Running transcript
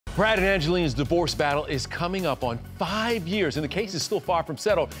Brad and Angelina's divorce battle is coming up on 5 years, and the case is still far from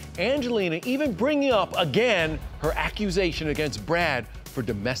settled. Angelina even bringing up again her accusation against Brad for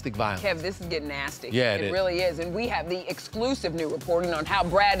domestic violence. Kev, this is getting nasty. Yeah, it really is. And we have the exclusive new reporting on how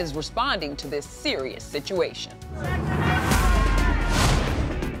Brad is responding to this serious situation.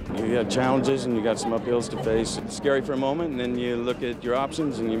 You got challenges and you got some uphills to face. It's scary for a moment, and then you look at your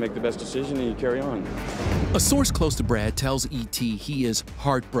options and you make the best decision and you carry on. A source close to Brad tells ET he is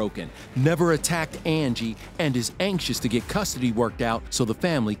heartbroken, never attacked Angie, and is anxious to get custody worked out so the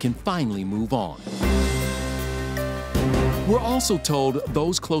family can finally move on. We're also told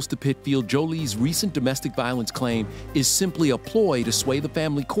those close to Pitt feel Jolie's recent domestic violence claim is simply a ploy to sway the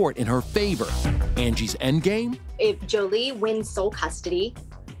family court in her favor. Angie's endgame? If Jolie wins sole custody,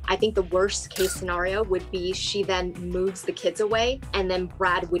 I think the worst case scenario would be she then moves the kids away, and then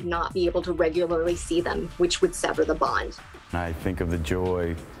Brad would not be able to regularly see them, which would sever the bond. I think of the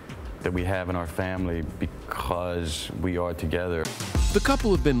joy that we have in our family because we are together. The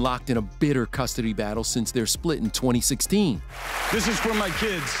couple have been locked in a bitter custody battle since their split in 2016. This is for my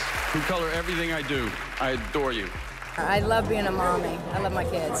kids who color everything I do. I adore you. I love being a mommy. I love my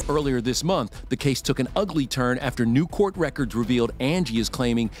kids. Earlier this month, the case took an ugly turn after new court records revealed Angie is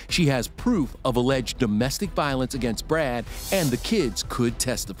claiming she has proof of alleged domestic violence against Brad, and the kids could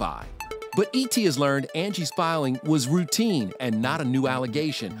testify. But ET has learned Angie's filing was routine and not a new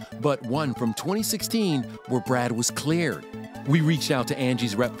allegation, but one from 2016 where Brad was cleared. We reached out to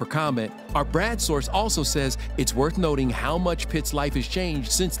Angie's rep for comment. Our Brad source also says it's worth noting how much Pitt's life has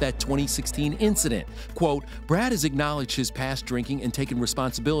changed since that 2016 incident. Quote, Brad has acknowledged his past drinking and taken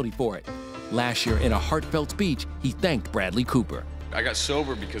responsibility for it. Last year, in a heartfelt speech, he thanked Bradley Cooper. I got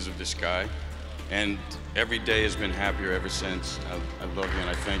sober because of this guy, and every day has been happier ever since. I love you and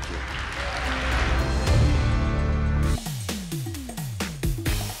I thank you.